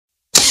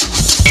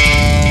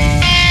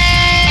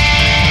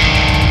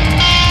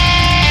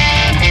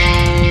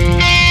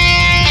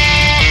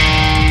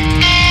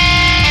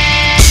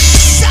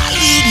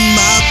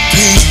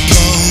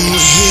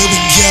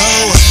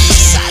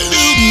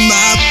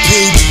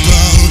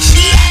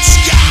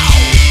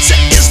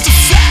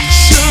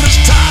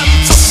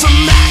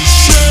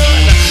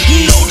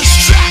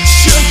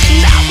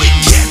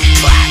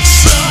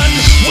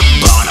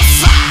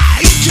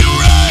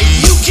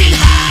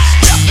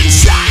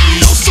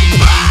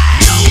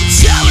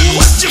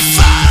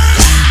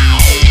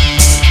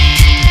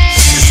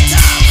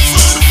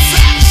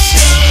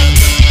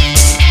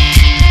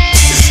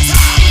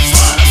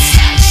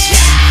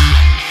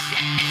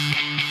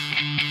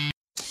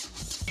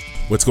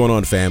What's going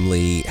on,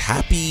 family?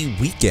 Happy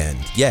weekend.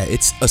 Yeah,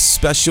 it's a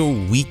special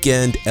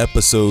weekend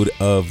episode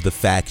of The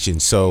Faction.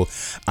 So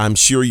I'm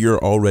sure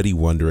you're already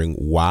wondering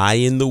why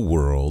in the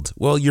world.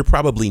 Well, you're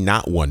probably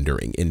not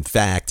wondering. In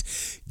fact,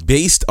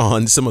 based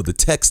on some of the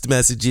text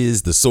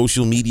messages, the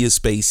social media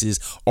spaces,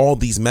 all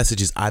these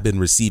messages I've been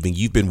receiving,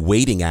 you've been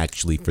waiting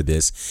actually for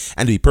this.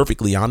 And to be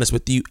perfectly honest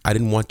with you, I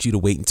didn't want you to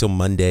wait until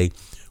Monday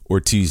or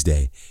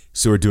Tuesday.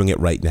 So we're doing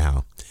it right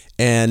now.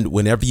 And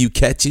whenever you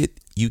catch it,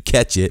 you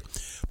catch it.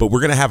 But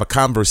we're going to have a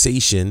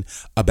conversation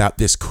about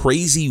this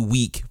crazy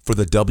week for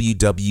the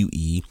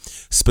WWE,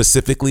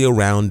 specifically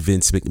around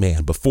Vince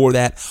McMahon. Before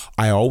that,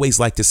 I always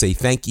like to say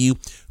thank you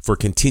for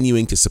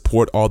continuing to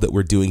support all that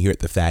we're doing here at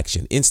The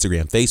Faction.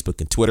 Instagram, Facebook,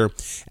 and Twitter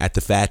at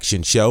The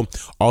Faction Show.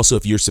 Also,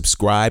 if you're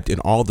subscribed in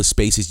all the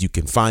spaces you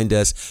can find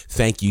us,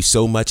 thank you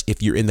so much.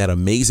 If you're in that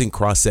amazing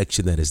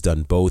cross-section that has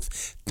done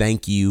both,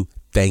 thank you.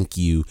 Thank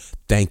you.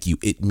 Thank you.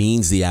 It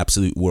means the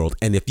absolute world.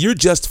 And if you're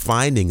just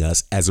finding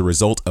us as a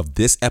result of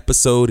this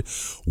episode,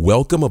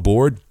 welcome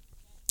aboard.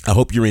 I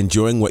hope you're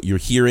enjoying what you're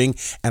hearing,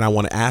 and I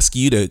want to ask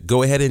you to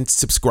go ahead and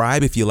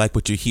subscribe if you like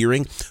what you're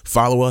hearing.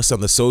 Follow us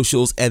on the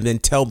socials, and then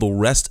tell the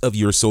rest of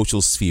your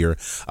social sphere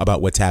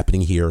about what's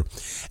happening here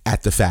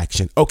at The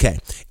Faction. Okay,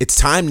 it's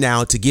time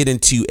now to get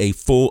into a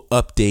full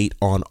update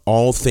on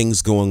all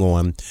things going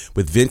on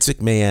with Vince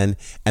McMahon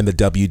and the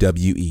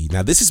WWE.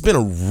 Now, this has been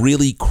a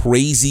really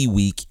crazy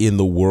week in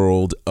the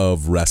world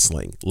of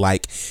wrestling.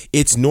 Like,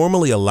 it's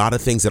normally a lot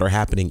of things that are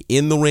happening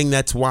in the ring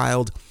that's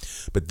wild,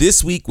 but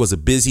this week was a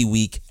busy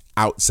week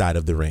outside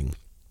of the ring.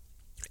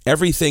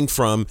 Everything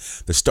from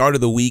the start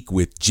of the week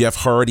with Jeff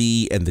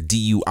Hardy and the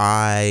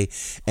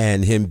DUI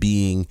and him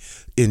being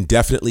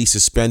indefinitely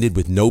suspended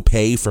with no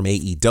pay from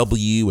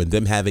AEW and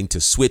them having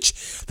to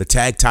switch the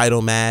tag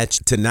title match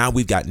to now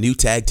we've got new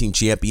tag team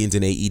champions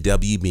in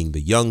AEW being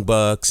the Young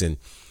Bucks and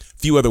a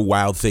few other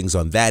wild things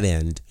on that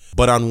end.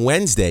 But on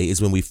Wednesday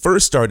is when we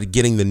first started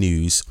getting the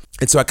news.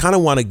 And so I kind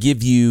of want to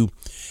give you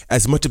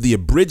as much of the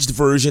abridged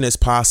version as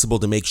possible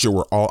to make sure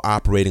we're all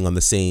operating on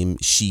the same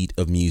sheet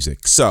of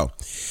music. So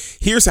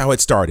here's how it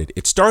started.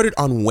 It started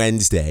on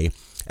Wednesday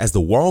as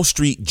the Wall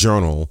Street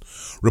Journal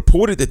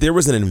reported that there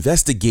was an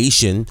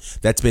investigation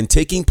that's been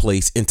taking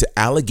place into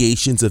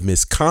allegations of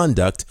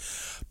misconduct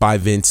by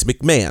Vince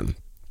McMahon.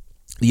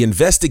 The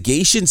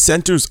investigation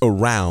centers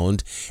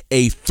around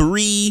a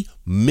 $3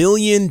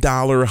 million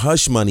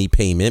hush money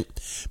payment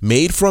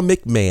made from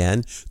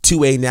McMahon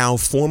to a now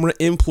former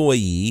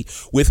employee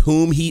with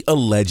whom he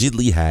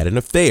allegedly had an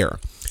affair.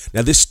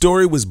 Now, this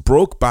story was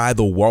broke by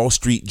the Wall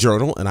Street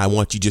Journal, and I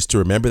want you just to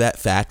remember that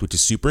fact, which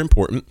is super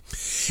important.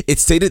 It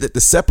stated that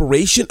the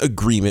separation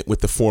agreement with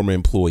the former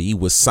employee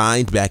was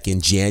signed back in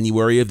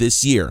January of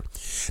this year.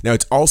 Now,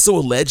 it's also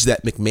alleged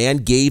that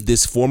McMahon gave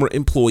this former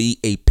employee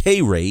a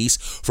pay raise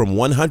from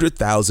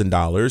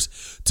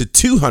 $100,000 to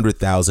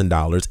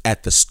 $200,000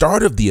 at the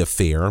start of the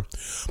affair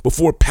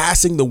before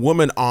passing the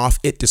woman off,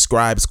 it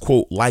describes,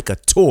 quote, like a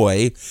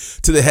toy,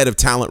 to the head of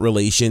talent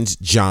relations,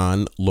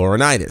 John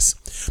Laurinaitis.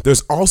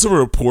 There's also a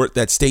report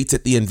that states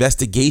that the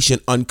investigation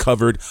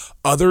uncovered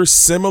other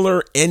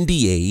similar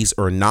NDAs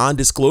or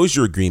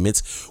non-disclosure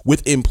agreements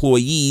with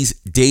employees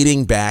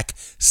dating back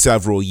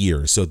several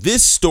years. So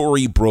this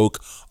story broke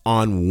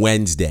on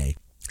Wednesday.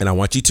 And I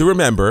want you to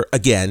remember,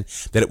 again,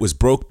 that it was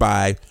broke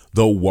by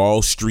the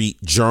Wall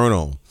Street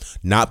Journal,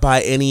 not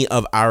by any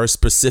of our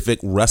specific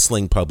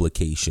wrestling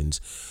publications,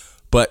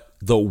 but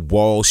the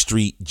Wall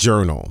Street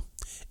Journal.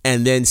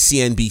 And then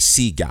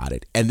CNBC got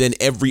it. And then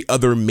every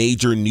other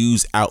major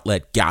news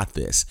outlet got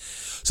this.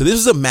 So this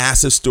was a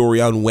massive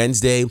story on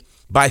Wednesday.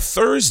 By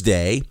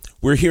Thursday,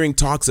 we're hearing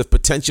talks of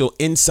potential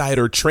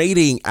insider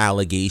trading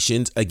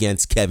allegations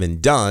against Kevin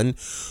Dunn,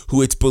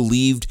 who it's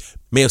believed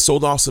may have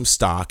sold off some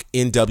stock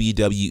in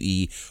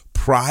WWE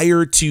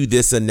prior to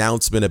this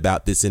announcement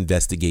about this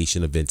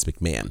investigation of Vince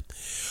McMahon.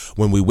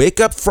 When we wake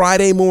up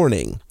Friday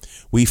morning,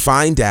 we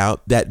find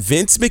out that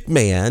Vince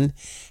McMahon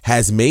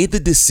has made the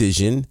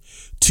decision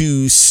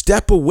to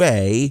step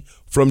away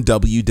from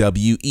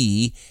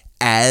WWE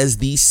as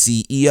the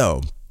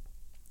CEO.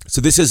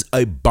 So this is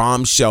a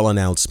bombshell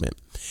announcement.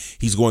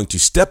 He's going to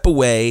step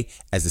away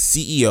as the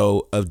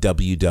CEO of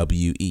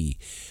WWE.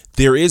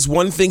 There is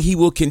one thing he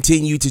will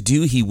continue to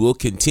do. He will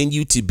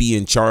continue to be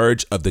in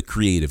charge of the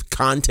creative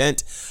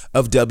content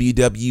of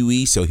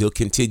WWE. So he'll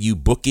continue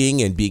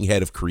booking and being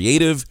head of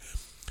creative.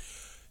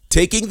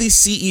 Taking the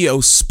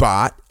CEO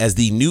spot as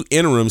the new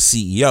interim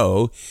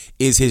CEO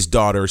is his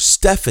daughter,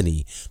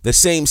 Stephanie, the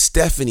same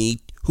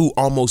Stephanie who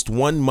almost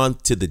 1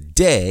 month to the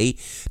day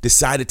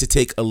decided to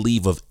take a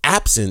leave of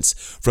absence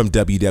from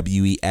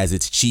WWE as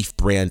its chief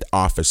brand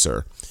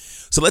officer.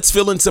 So let's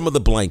fill in some of the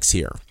blanks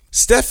here.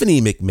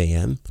 Stephanie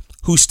McMahon,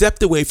 who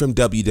stepped away from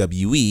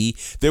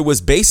WWE, there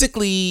was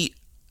basically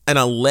an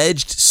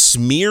alleged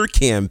smear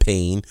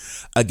campaign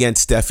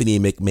against Stephanie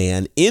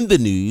McMahon in the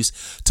news,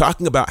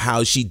 talking about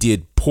how she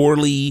did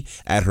poorly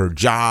at her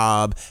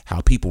job,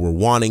 how people were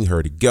wanting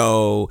her to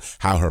go,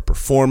 how her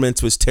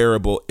performance was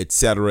terrible,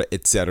 etc.,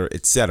 etc.,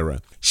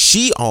 etc.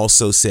 She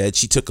also said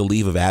she took a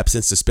leave of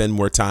absence to spend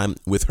more time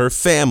with her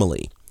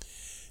family.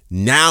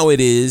 Now it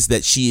is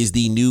that she is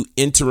the new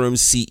interim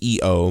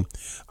CEO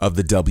of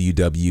the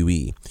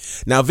WWE.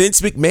 Now, Vince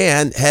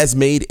McMahon has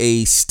made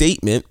a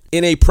statement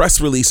in a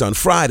press release on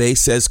Friday,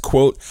 says,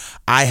 quote,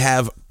 "I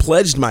have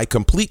pledged my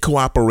complete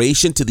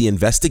cooperation to the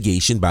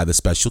investigation by the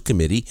special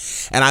committee,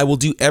 and I will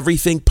do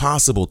everything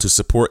possible to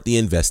support the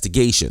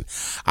investigation.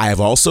 I have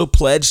also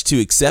pledged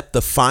to accept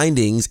the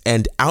findings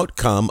and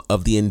outcome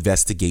of the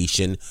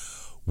investigation,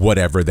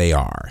 whatever they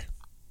are."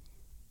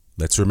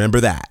 Let's remember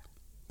that.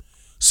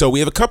 So we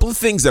have a couple of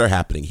things that are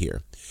happening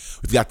here.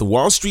 We've got the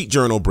Wall Street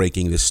Journal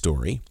breaking this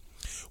story.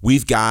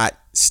 We've got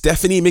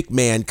Stephanie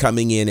McMahon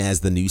coming in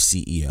as the new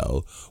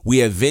CEO. We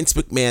have Vince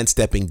McMahon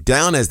stepping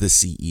down as the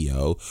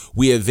CEO.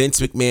 We have Vince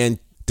McMahon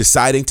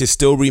deciding to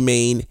still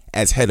remain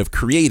as head of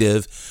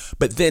creative.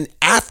 But then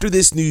after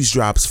this news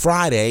drops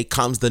Friday,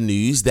 comes the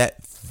news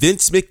that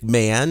Vince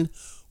McMahon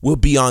will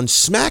be on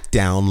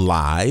SmackDown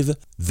Live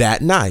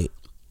that night.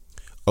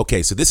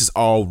 Okay, so this is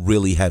all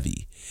really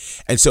heavy.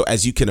 And so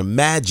as you can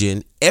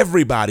imagine,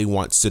 everybody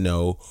wants to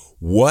know,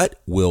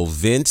 what will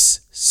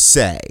Vince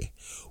say?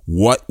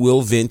 What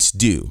will Vince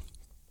do?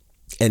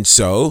 And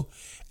so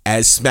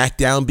as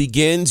SmackDown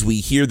begins,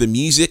 we hear the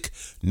music,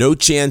 No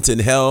Chance in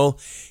Hell.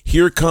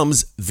 Here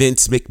comes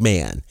Vince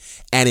McMahon.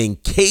 And in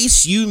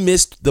case you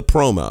missed the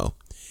promo,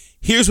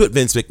 here's what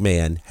Vince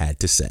McMahon had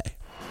to say.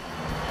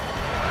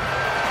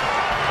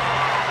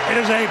 It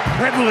is a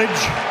privilege,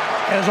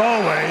 as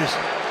always,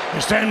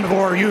 to stand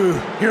before you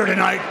here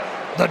tonight,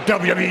 the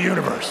WWE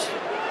Universe.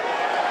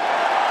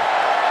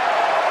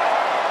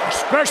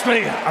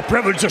 Especially a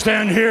privilege to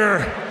stand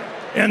here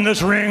in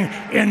this ring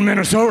in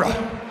Minnesota.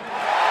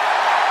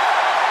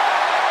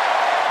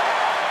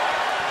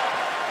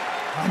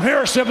 I'm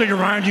here simply to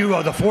remind you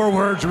of the 4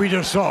 words we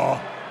just saw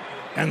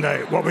and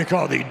what we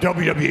call the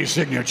WWE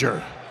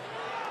signature.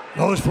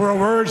 Those 4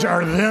 words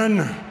are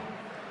then,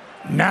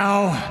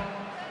 now,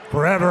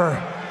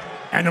 forever,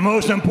 and the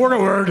most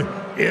important word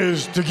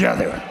is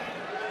together.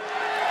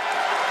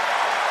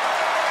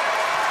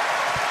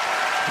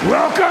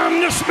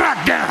 Welcome to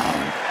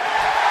SmackDown.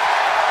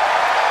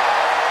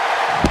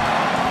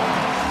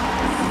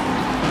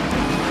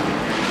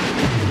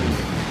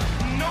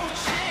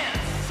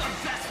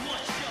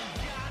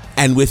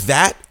 And with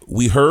that,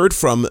 we heard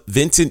from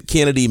Vincent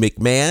Kennedy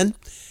McMahon,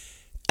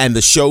 and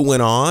the show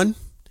went on.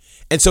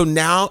 And so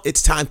now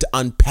it's time to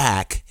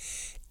unpack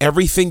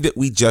everything that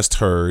we just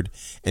heard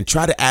and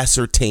try to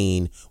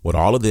ascertain what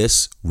all of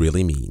this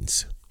really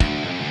means.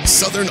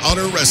 Southern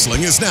Honor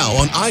Wrestling is now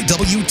on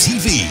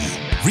IWTV.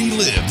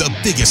 Relive the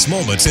biggest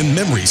moments and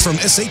memories from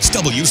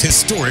SHW's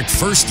historic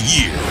first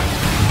year.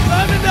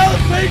 Simon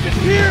Dallas Page is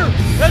here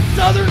at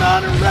Southern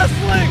Honor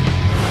Wrestling.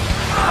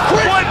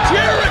 Chris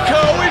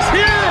Jericho is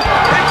here in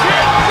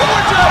Canton,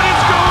 Georgia. What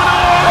is going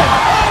on?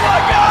 Oh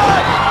my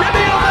God!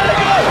 Kenny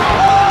Omega!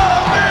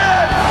 Oh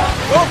man!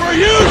 Over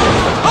huge!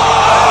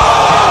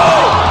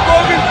 Oh!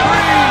 Logan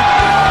Creed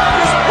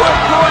just put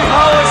Corey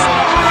Hollis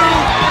through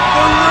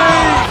the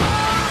ring.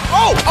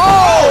 Oh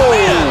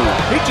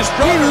man! He just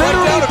dropped him right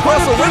down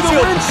across the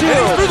windshield. And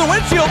he's through the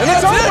windshield. And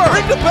that's it.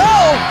 Ring the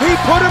bell. He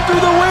put him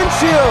through the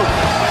windshield.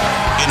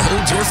 And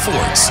hold your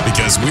forks,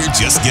 because we're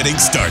just getting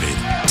started.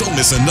 Don't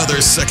miss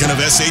another second of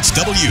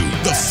SHW,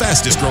 the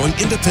fastest growing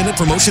independent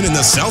promotion in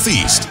the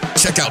Southeast.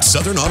 Check out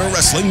Southern Honor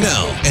Wrestling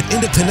now at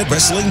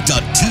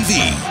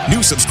independentwrestling.tv.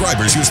 New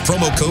subscribers use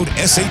promo code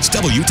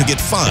SHW to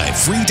get 5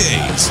 free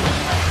days.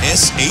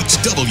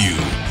 SHW,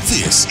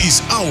 this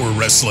is our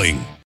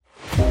wrestling.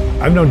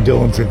 I've known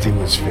Dylan since he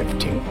was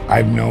 15.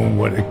 I've known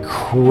what a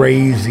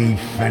crazy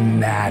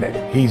fanatic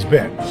he's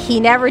been. He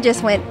never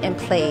just went and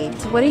played.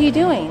 So what are you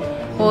doing?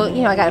 Well,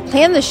 I got to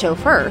plan the show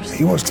first.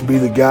 He wants to be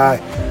the guy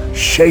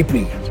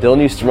shaping it.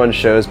 Dylan used to run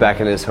shows back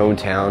in his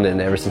hometown,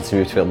 and ever since he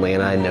moved to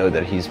Atlanta, I know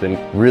that he's been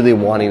really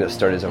wanting to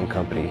start his own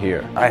company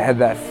here. I had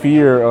that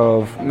fear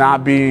of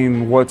not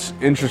being what's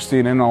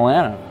interesting in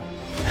Atlanta.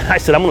 I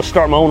said, I'm going to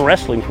start my own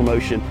wrestling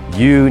promotion.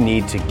 You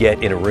need to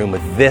get in a room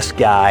with this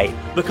guy.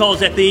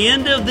 Because at the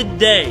end of the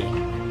day,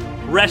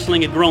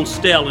 wrestling had grown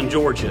stale in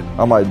Georgia.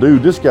 I'm like,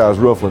 dude, this guy's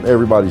ruffling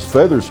everybody's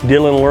feathers.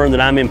 Dylan learned that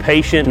I'm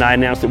impatient, and I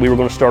announced that we were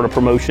going to start a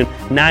promotion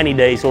 90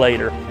 days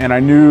later. And I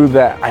knew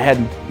that I had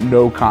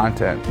no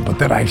content. But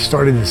then I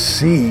started to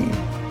see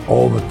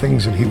all the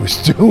things that he was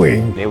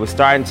doing. It was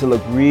starting to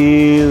look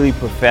really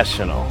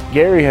professional.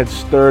 Gary had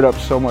stirred up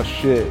so much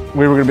shit.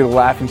 We were going to be the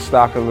laughing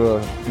stock of the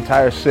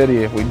entire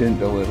city if we didn't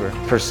deliver.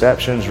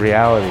 Perception's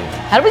reality.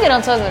 How did we get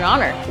on Southern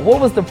Honor?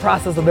 What was the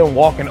process of them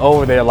walking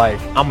over there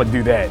like, I'm going to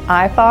do that?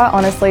 I thought,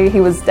 honestly,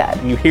 he was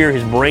dead. You hear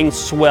his brain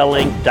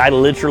swelling. I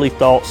literally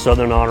thought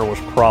Southern Honor was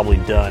probably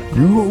done.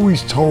 You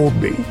always told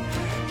me,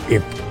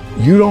 if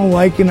You don't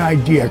like an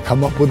idea,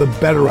 come up with a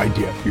better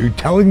idea. You're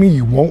telling me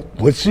you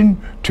won't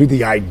listen to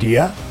the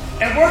idea?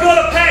 And we're going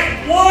to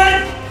pack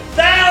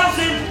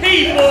 1,000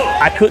 people.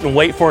 I couldn't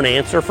wait for an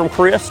answer from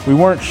Chris. We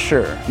weren't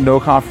sure. No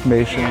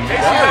confirmation.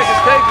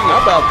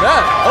 How about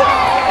that?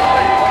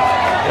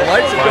 The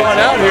lights are going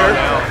out here.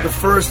 The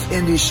first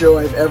indie show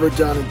I've ever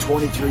done in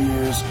 23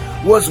 years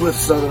was with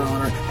Southern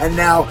Honor, and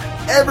now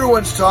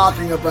everyone's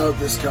talking about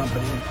this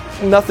company.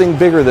 Nothing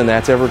bigger than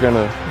that's ever going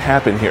to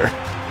happen here.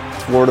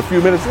 For a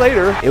few minutes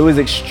later, it was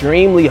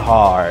extremely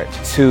hard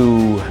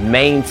to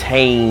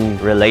maintain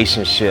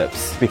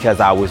relationships because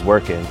I was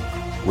working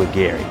with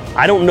Gary.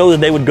 I don't know that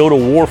they would go to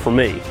war for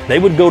me. They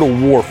would go to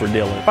war for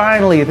Dylan.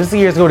 Finally, this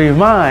year's going to be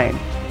mine.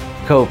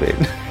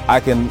 COVID. I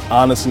can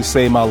honestly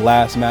say my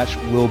last match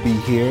will be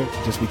here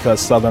just because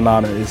Southern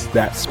Honor is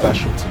that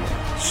special to me.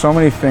 So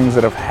many things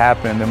that have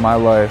happened in my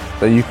life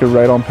that you could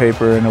write on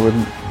paper and it would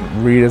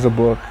read as a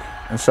book.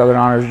 And Southern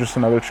Honor is just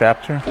another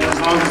chapter. As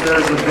long as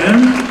there's a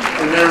them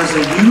and there's a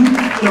you,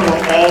 there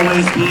will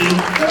always be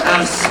the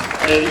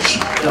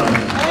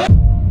SHW.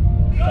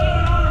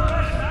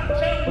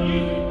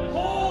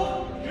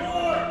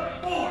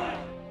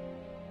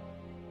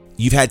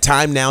 You've had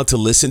time now to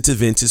listen to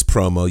Vince's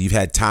promo. You've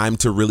had time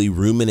to really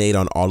ruminate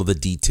on all of the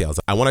details.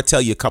 I want to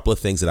tell you a couple of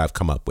things that I've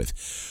come up with.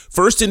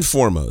 First and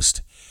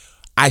foremost,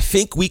 I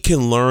think we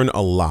can learn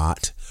a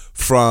lot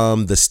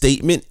from the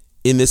statement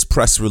in this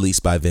press release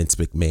by Vince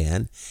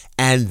McMahon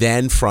and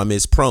then from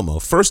his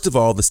promo. First of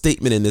all, the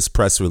statement in this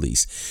press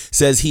release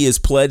says he has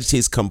pledged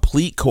his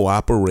complete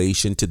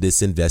cooperation to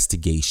this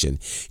investigation.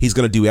 He's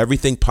going to do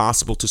everything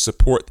possible to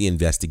support the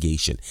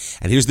investigation.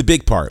 And here's the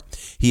big part.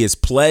 He has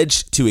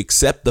pledged to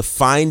accept the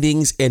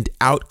findings and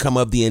outcome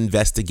of the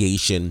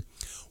investigation,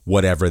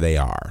 whatever they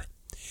are.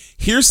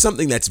 Here's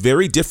something that's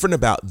very different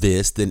about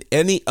this than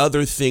any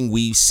other thing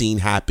we've seen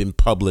happen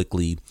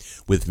publicly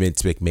with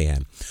Vince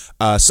McMahon.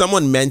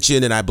 Someone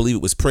mentioned, and I believe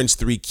it was Prince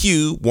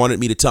 3Q, wanted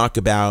me to talk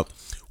about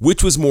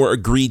which was more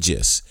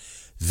egregious,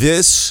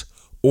 this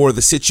or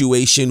the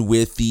situation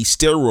with the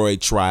steroid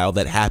trial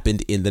that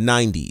happened in the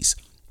 90s.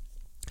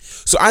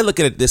 So I look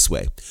at it this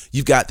way.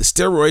 You've got the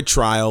steroid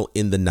trial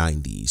in the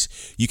 90s.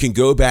 You can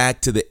go back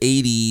to the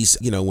 80s,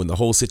 when the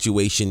whole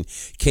situation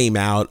came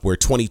out where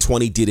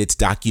 2020 did its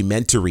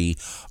documentary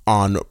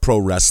on pro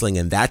wrestling.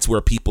 And that's where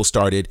people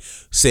started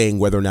saying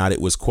whether or not it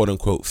was quote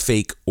unquote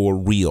fake or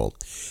real.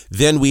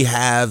 Then we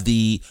have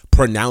the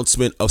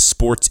pronouncement of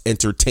sports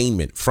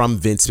entertainment from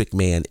Vince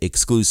McMahon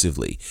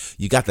exclusively.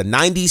 You got the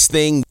 90s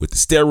thing with the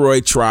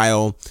steroid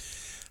trial.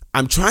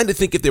 I'm trying to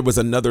think if there was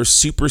another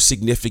super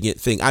significant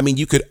thing. I mean,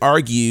 you could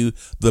argue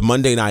the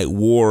Monday Night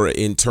War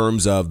in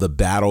terms of the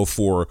battle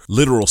for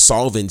literal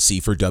solvency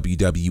for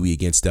WWE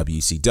against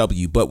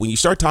WCW. But when you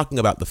start talking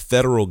about the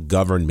federal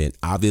government,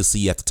 obviously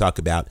you have to talk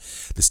about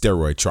the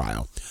steroid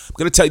trial. I'm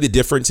going to tell you the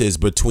differences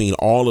between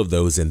all of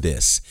those and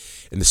this.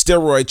 In the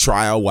steroid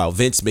trial, while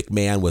Vince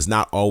McMahon was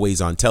not always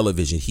on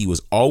television, he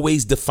was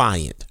always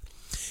defiant.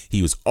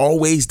 He was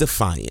always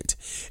defiant.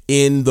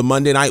 In the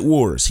Monday Night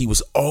Wars, he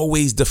was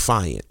always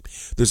defiant.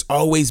 There's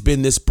always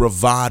been this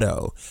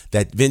bravado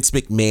that Vince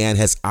McMahon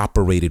has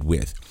operated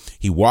with.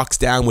 He walks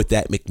down with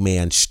that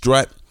McMahon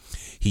strut.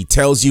 He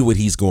tells you what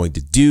he's going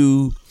to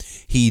do.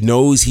 He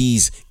knows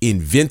he's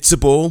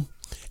invincible.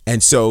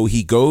 And so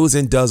he goes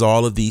and does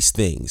all of these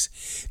things.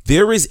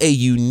 There is a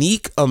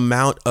unique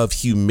amount of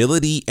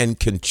humility and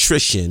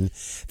contrition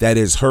that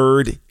is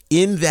heard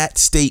in that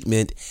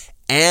statement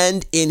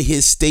and in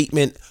his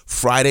statement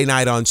Friday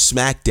night on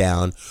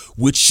SmackDown,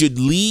 which should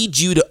lead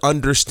you to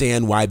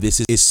understand why this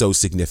is so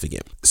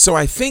significant. So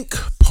I think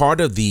part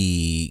of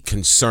the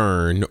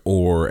concern,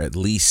 or at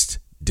least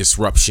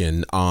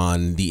disruption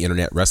on the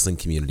internet wrestling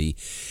community,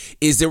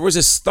 is there was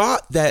this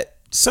thought that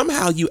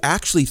somehow you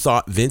actually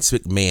thought Vince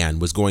McMahon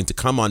was going to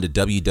come onto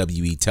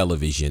WWE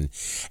television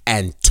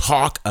and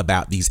talk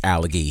about these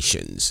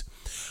allegations.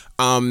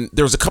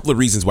 There was a couple of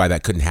reasons why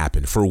that couldn't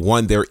happen. For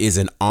one, there is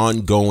an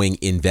ongoing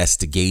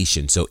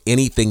investigation. So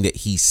anything that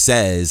he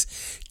says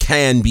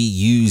can be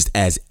used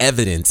as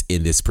evidence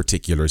in this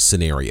particular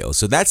scenario.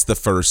 So that's the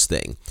first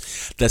thing.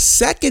 The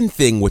second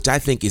thing, which I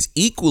think is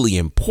equally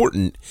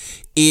important,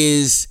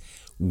 is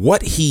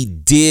what he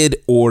did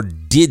or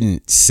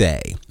didn't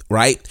say.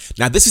 Right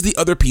now, this is the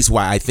other piece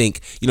why I think,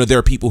 there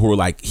are people who are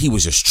like, he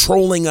was just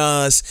trolling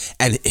us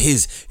and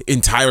his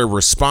entire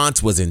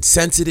response was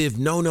insensitive.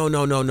 No.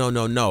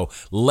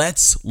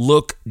 Let's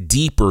look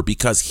deeper,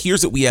 because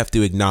here's what we have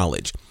to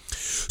acknowledge.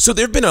 So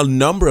there have been a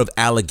number of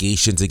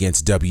allegations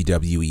against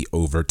WWE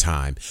over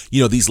time.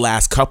 These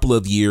last couple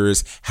of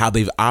years, how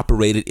they've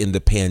operated in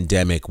the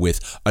pandemic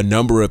with a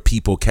number of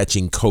people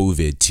catching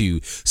COVID,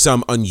 to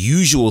some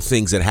unusual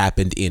things that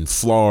happened in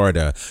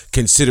Florida,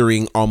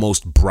 considering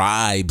almost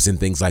bribes and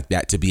things like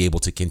that to be able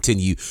to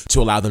continue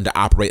to allow them to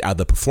operate out of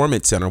the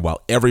Performance Center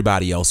while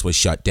everybody else was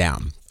shut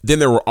down. Then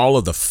there were all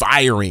of the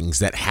firings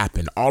that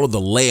happened, all of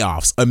the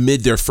layoffs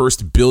amid their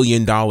first $1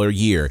 billion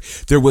year.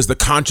 There was the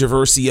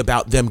controversy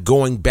about them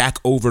going back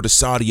over to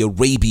Saudi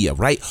Arabia,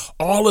 right?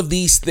 All of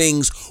these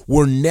things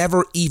were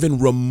never even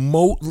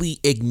remotely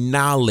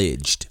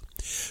acknowledged.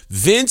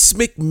 Vince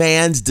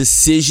McMahon's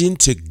decision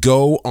to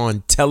go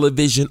on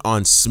television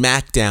on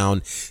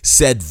SmackDown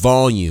said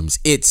volumes.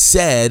 It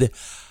said,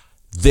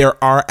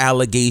 there are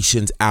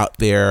allegations out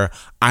there.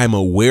 I'm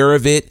aware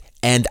of it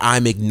and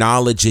I'm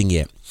acknowledging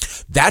it.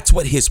 That's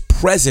what his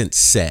presence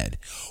said.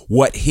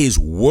 What his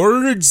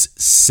words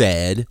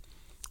said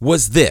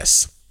was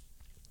this.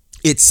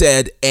 It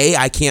said, A,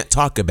 I can't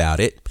talk about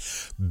it.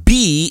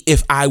 B,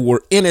 if I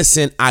were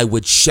innocent, I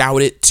would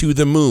shout it to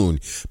the moon,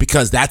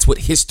 because that's what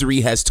history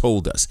has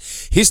told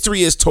us.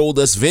 History has told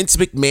us Vince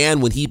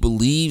McMahon, when he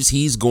believes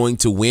he's going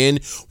to win,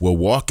 will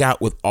walk out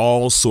with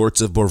all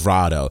sorts of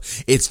bravado.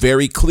 It's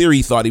very clear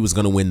he thought he was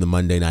going to win the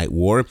Monday Night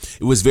War.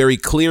 It was very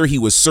clear he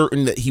was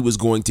certain that he was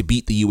going to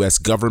beat the U.S.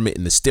 government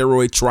in the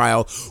steroid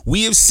trial.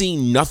 We have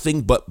seen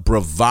nothing but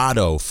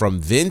bravado from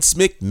Vince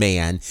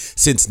McMahon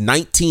since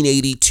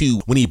 1982,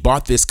 when he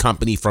bought this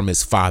company from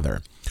his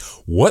father.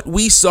 What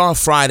we saw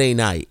Friday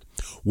night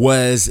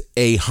was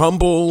a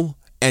humble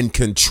and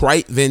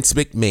contrite Vince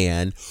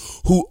McMahon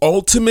who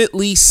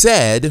ultimately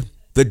said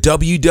the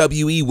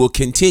WWE will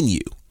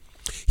continue.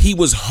 He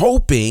was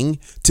hoping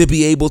to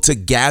be able to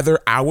gather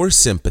our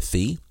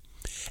sympathy.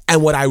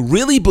 And what I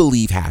really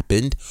believe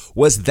happened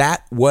was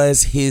that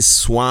was his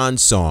swan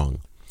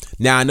song.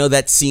 Now, I know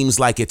that seems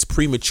like it's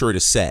premature to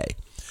say,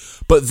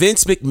 but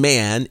Vince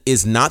McMahon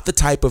is not the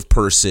type of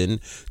person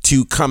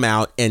to come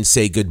out and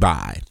say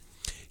goodbye.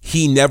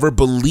 He never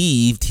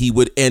believed he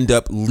would end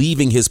up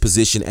leaving his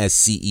position as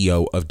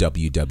CEO of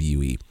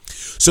WWE.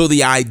 So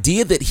the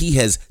idea that he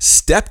has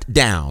stepped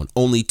down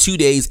only 2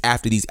 days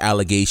after these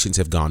allegations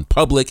have gone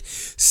public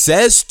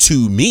says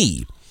to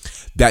me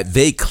that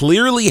they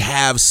clearly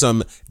have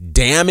some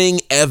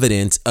damning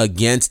evidence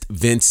against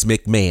Vince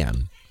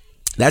McMahon.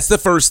 That's the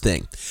first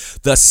thing.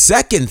 The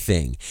second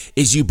thing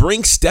is you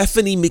bring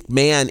Stephanie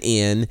McMahon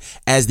in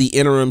as the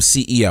interim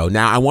CEO.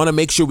 Now, I want to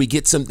make sure we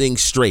get some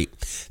things straight.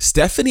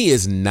 Stephanie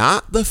is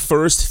not the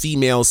first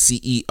female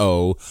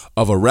CEO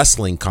of a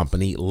wrestling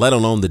company, let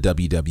alone the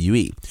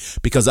WWE,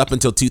 because up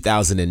until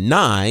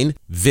 2009,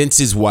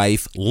 Vince's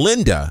wife,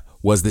 Linda,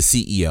 was the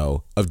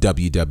CEO of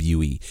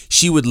WWE.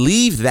 She would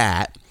leave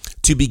that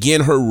to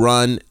begin her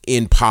run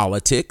in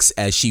politics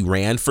as she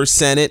ran for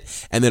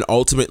Senate and then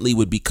ultimately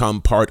would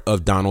become part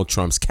of Donald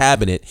Trump's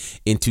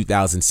cabinet in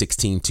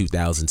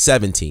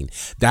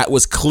 2016-2017. That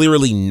was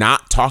clearly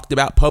not talked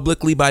about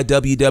publicly by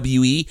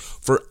WWE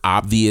for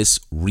obvious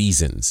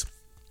reasons.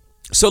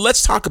 So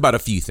let's talk about a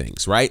few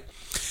things, right?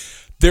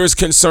 There's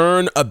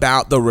concern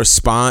about the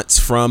response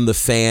from the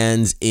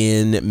fans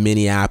in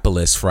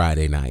Minneapolis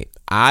Friday night.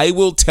 I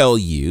will tell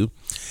you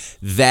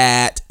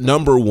that,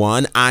 number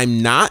one,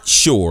 I'm not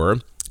sure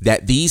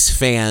that these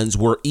fans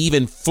were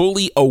even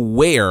fully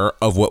aware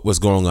of what was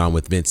going on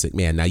with Vince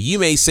McMahon. Now, you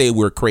may say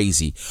we're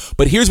crazy,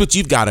 but here's what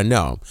you've got to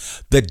know.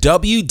 The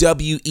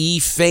WWE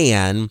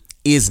fan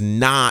is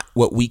not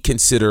what we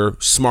consider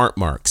smart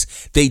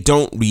marks. They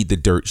don't read the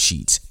dirt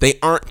sheets. They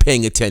aren't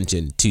paying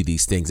attention to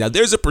these things. Now,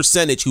 there's a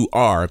percentage who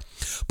are,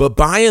 but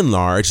by and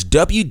large,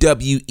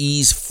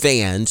 WWE's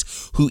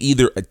fans who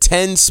either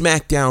attend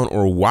SmackDown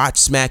or watch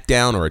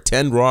SmackDown or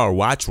attend Raw or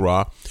watch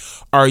Raw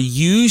are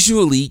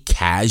usually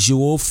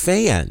casual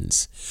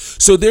fans.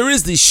 So there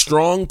is this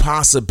strong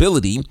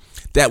possibility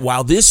that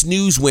while this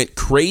news went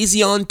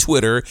crazy on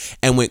Twitter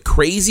and went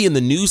crazy in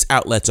the news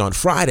outlets on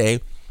Friday,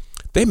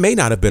 they may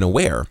not have been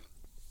aware.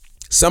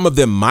 Some of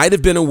them might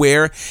have been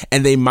aware,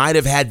 and they might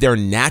have had their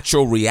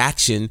natural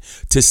reaction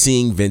to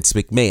seeing Vince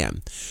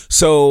McMahon.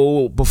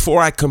 So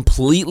before I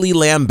completely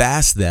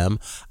lambast them,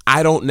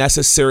 I don't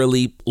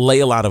necessarily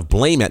lay a lot of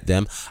blame at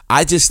them.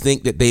 I just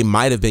think that they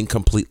might have been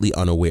completely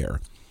unaware.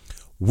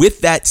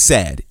 With that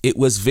said, it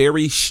was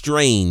very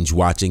strange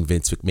watching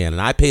Vince McMahon,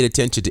 and I paid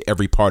attention to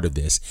every part of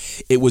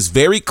this. It was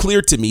very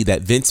clear to me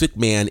that Vince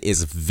McMahon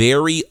is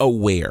very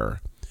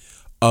aware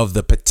of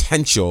the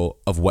potential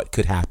of what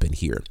could happen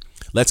here.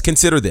 Let's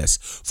consider this.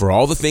 For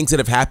all the things that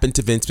have happened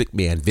to Vince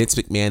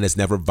McMahon has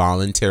never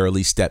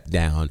voluntarily stepped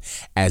down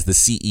as the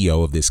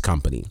CEO of this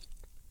company.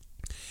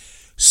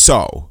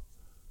 So,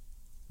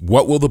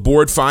 what will the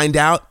board find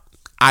out?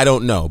 I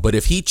don't know. But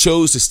if he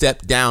chose to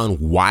step down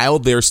while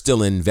they're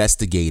still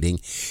investigating,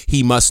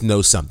 he must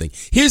know something.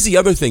 Here's the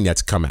other thing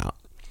that's come out.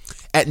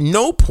 At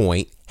no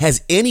point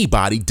has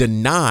anybody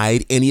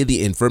denied any of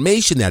the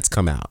information that's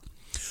come out.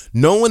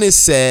 No one has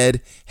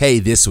said, hey,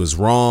 this was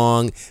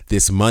wrong.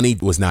 This money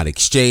was not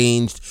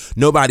exchanged.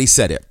 Nobody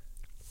said it.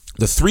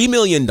 The $3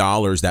 million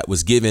that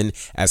was given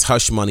as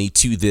hush money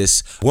to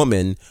this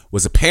woman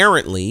was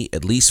apparently,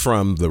 at least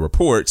from the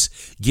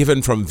reports,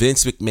 given from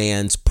Vince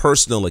McMahon's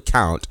personal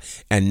account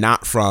and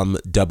not from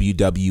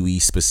WWE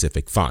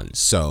specific funds.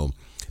 So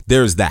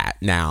there's that.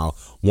 Now,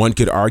 one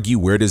could argue,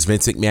 where does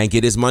Vince McMahon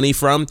get his money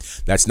from?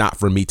 That's not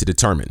for me to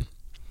determine.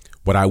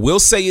 What I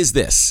will say is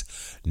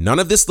this. None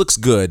of this looks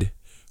good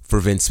for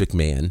Vince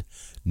McMahon.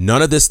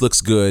 None of this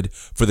looks good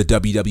for the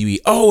WWE.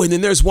 Oh, and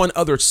then there's one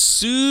other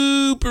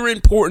super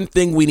important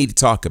thing we need to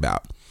talk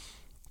about.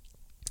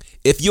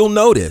 If you'll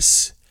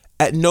notice,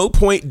 at no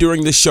point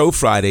during the show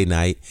Friday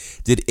night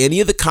did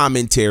any of the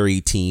commentary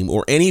team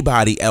or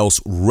anybody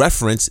else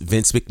reference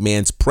Vince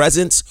McMahon's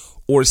presence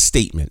or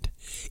statement.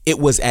 It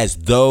was as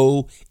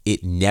though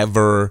it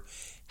never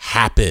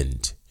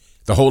happened.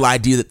 The whole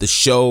idea that the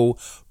show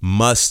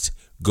must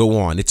go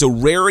on. It's a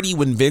rarity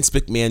when Vince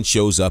McMahon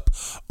shows up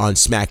on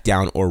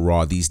SmackDown or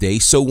Raw these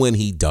days. So when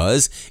he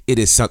does, it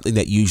is something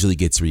that usually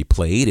gets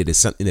replayed. It is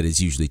something that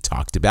is usually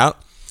talked about.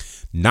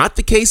 Not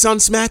the case on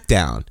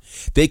SmackDown.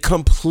 They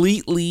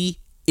completely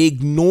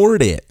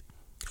ignored it.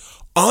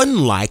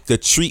 Unlike the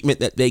treatment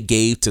that they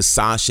gave to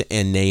Sasha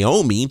and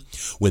Naomi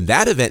when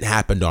that event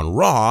happened on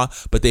Raw,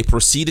 but they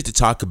proceeded to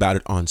talk about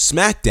it on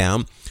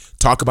SmackDown,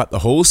 talk about the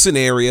whole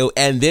scenario,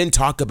 and then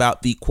talk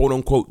about the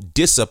quote-unquote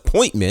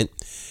disappointment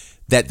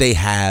that they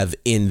have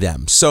in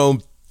them. So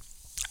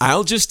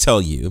I'll just tell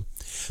you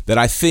that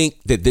I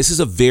think that this is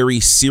a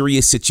very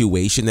serious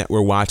situation that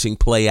we're watching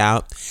play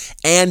out,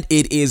 and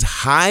it is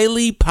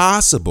highly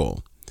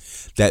possible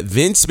that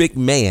Vince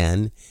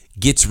McMahon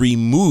gets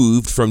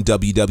removed from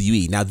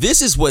WWE. Now,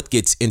 this is what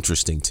gets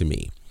interesting to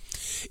me.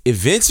 If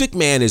Vince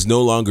McMahon is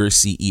no longer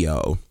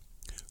CEO,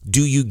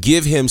 do you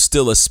give him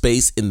still a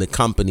space in the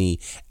company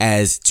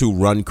as to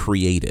run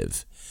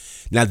creative?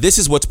 Now, this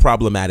is what's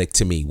problematic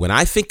to me. When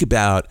I think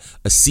about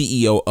a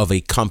CEO of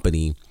a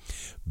company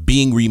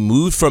being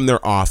removed from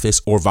their office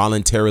or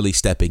voluntarily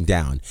stepping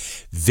down,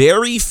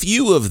 very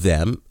few of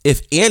them,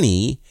 if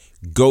any,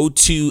 go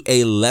to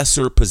a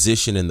lesser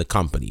position in the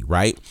company,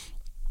 right?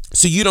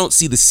 So you don't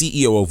see the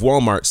CEO of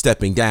Walmart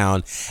stepping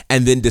down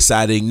and then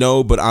deciding,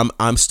 no, but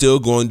I'm still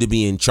going to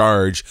be in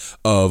charge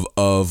of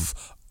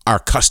our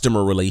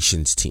customer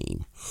relations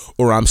team,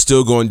 or I'm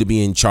still going to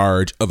be in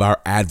charge of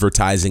our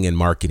advertising and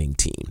marketing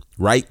team,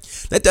 right?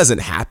 That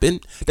doesn't happen.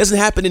 It doesn't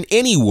happen in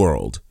any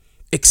world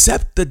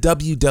except the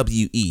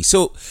WWE.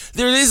 So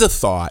there is a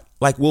thought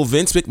like, will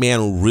Vince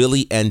McMahon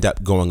really end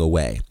up going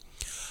away?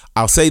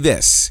 I'll say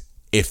this.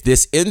 If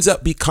this ends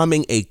up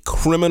becoming a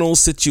criminal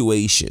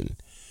situation,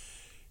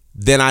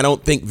 then I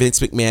don't think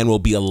Vince McMahon will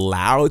be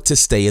allowed to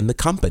stay in the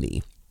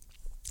company.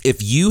 If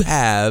you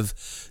have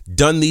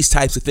done these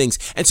types of things.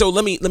 And so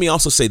let me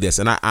also say this,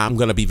 and I'm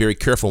going to be very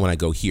careful when I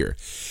go here.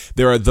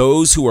 There are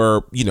those who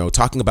are,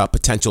 talking about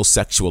potential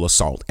sexual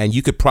assault. And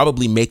you could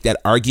probably make that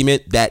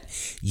argument that,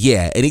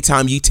 yeah,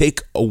 anytime you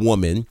take a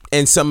woman,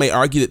 and some may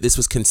argue that this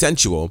was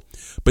consensual,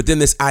 but then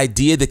this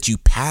idea that you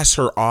pass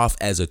her off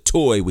as a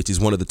toy, which is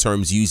one of the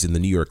terms used in the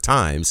New York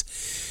Times,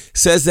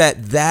 says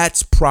that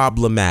that's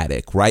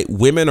problematic, right?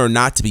 Women are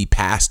not to be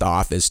passed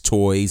off as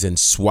toys and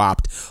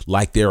swapped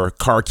like they're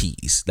car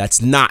keys.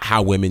 That's not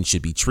how women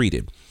should be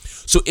treated.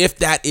 So if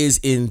that is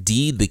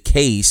indeed the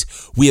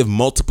case, we have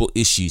multiple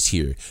issues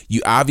here.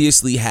 You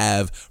obviously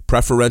have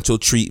preferential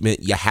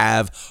treatment. You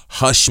have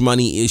hush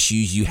money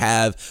issues. You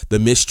have the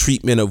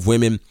mistreatment of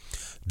women.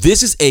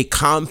 This is a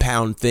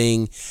compound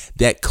thing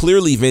that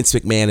clearly Vince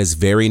McMahon is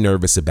very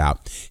nervous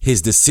about.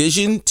 His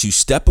decision to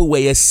step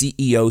away as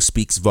CEO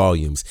speaks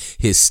volumes.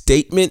 His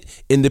statement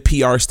in the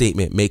PR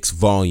statement makes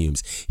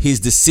volumes.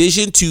 His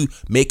decision to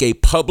make a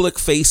public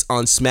face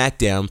on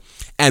SmackDown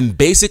and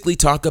basically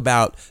talk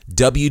about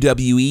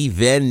WWE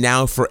then,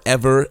 now,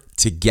 forever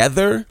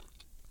together.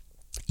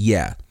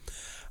 Yeah,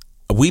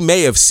 we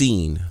may have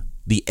seen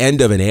the end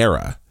of an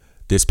era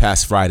this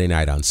past Friday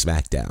night on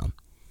SmackDown.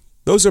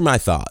 Those are my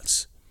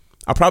thoughts.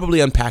 I'll probably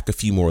unpack a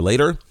few more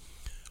later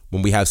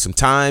when we have some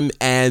time,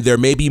 and there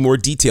may be more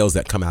details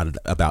that come out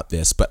about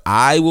this, but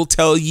I will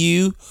tell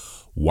you,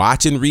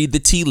 watch and read the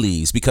tea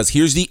leaves, because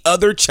here's the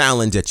other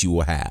challenge that you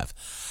will have.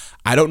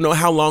 I don't know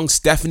how long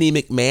Stephanie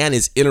McMahon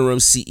is interim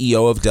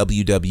CEO of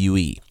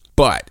WWE,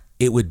 but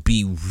it would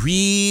be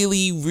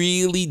really,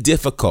 really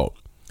difficult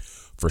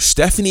for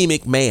Stephanie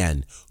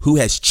McMahon, who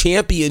has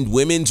championed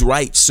women's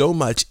rights so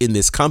much in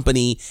this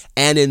company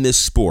and in this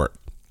sport,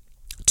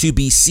 to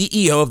be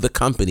CEO of the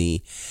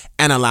company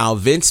and allow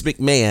Vince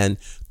McMahon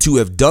to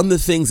have done the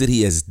things that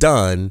he has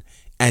done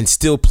and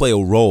still play a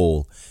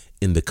role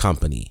in the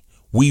company.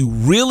 We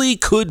really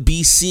could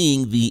be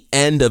seeing the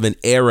end of an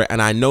era,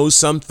 and I know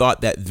some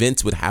thought that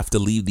Vince would have to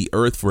leave the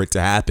earth for it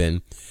to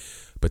happen,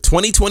 but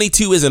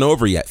 2022 isn't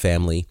over yet,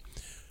 family.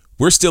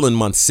 We're still in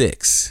month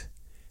 6,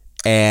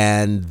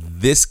 and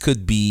this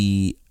could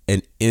be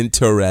an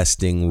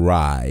interesting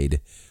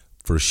ride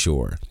for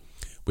sure.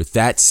 With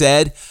that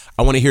said,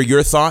 I want to hear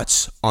your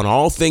thoughts on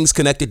all things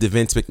connected to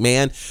Vince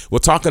McMahon. We'll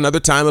talk another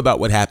time about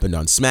what happened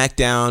on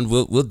SmackDown.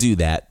 We'll do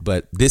that,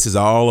 but this is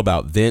all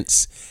about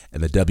Vince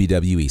and the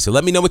WWE. So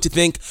let me know what you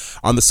think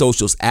on the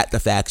socials at The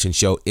Faction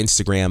Show,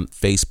 Instagram,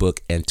 Facebook,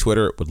 and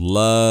Twitter. Would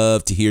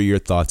love to hear your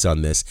thoughts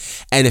on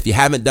this. And if you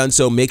haven't done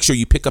so, make sure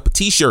you pick up a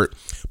t-shirt,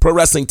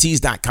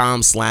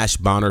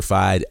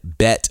 ProWrestlingTees.com/Bonafide.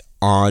 Bet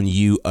on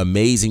you.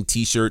 Amazing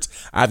t-shirts.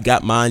 I've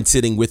got mine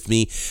sitting with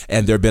me,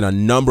 and there have been a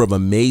number of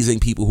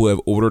amazing people who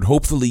have ordered.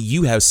 Hopefully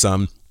you have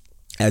some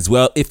as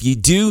well. If you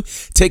do,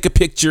 take a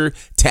picture,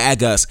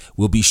 tag us.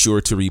 We'll be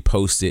sure to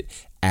repost it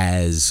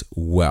as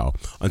well.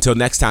 Until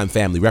next time,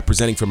 family,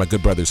 representing for my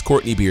good brothers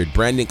Courtney Beard,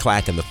 Brandon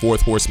Clack, and the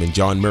Fourth Horseman,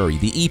 John Murray,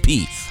 the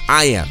EP,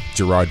 I am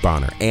Gerard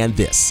Bonner, and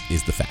this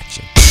is The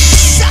Faction.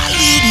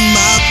 Salute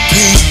my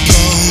pain.